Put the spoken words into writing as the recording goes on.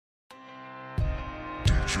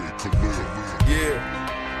Yeah,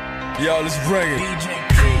 y'all, let's bring it.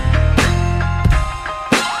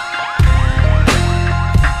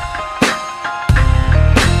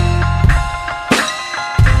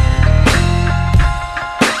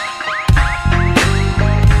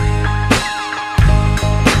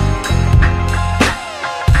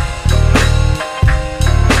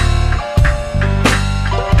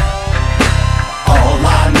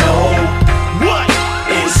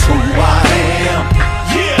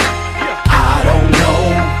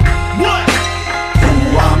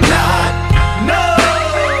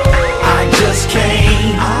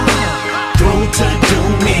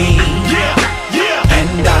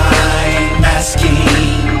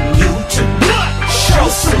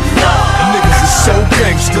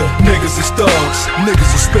 Niggas is thugs, niggas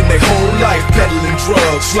will spend their whole life peddling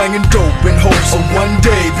drugs, slanging dope in hopes of one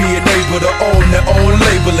day being able to own their own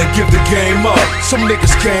label and give the game up. Some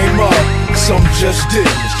niggas came up, some just didn't.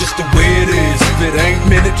 It's just the way it is. If it ain't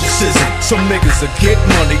meant, it just isn't. Some niggas will get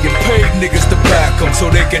money and pay niggas to back them so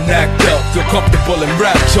they can act up, feel comfortable and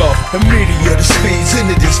rap tough. The media that speeds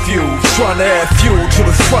into these views, trying to add fuel to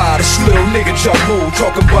the fire. This little nigga y'all move,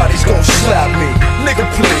 talking about he's gon' slap me. Nigga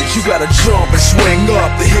please, you gotta jump and swing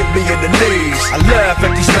up to hit me in the knees. I laugh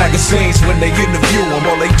at these magazines when they interview them.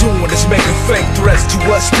 All they doing is making fake threats to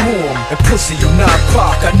us through them. And pussy, you not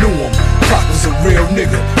Pac, I knew him. Pac was a real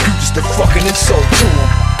nigga, you just a fucking insult to him.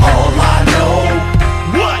 All I know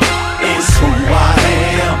is who I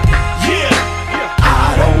am. Yeah,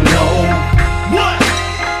 I don't know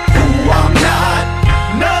who I'm not.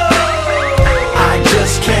 No, I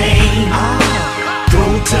just came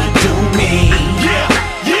through to do me.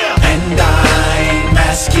 And I'm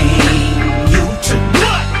asking you to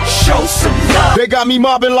show some love. They got me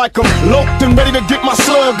mobbing like I'm loped and ready to get my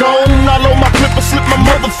slug on. I load my clip and slip my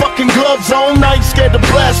motherfucking gloves on. I ain't scared to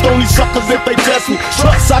blast on these suckers if they test me.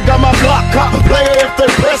 Trust, I got my block, cop a player if they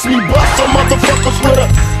press me. Bust some motherfuckers with a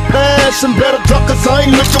passion, better duck cause I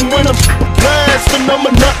ain't looking when I'm blasting. I'm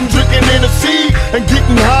a nothing, drinking Hennessy and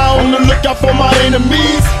getting high on the lookout for my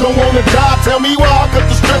enemies. Don't wanna die, tell me why, cause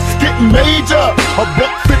the stress is getting major. A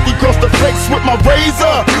 $150 across the face with my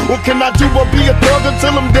razor. What can I do but be a thug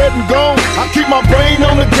until I'm dead and gone? I keep my brain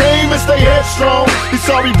on the game and stay headstrong. These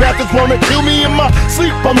sorry bastards wanna kill me in my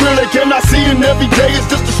sleep. I'm really cannot see it every day. It's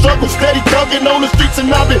just a struggle, steady thugging on the streets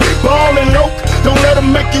and I've been ballin' low. Don't let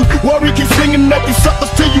them make you worry, keep swinging at these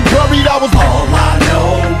suckers till you worried. I was all I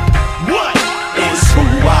know is who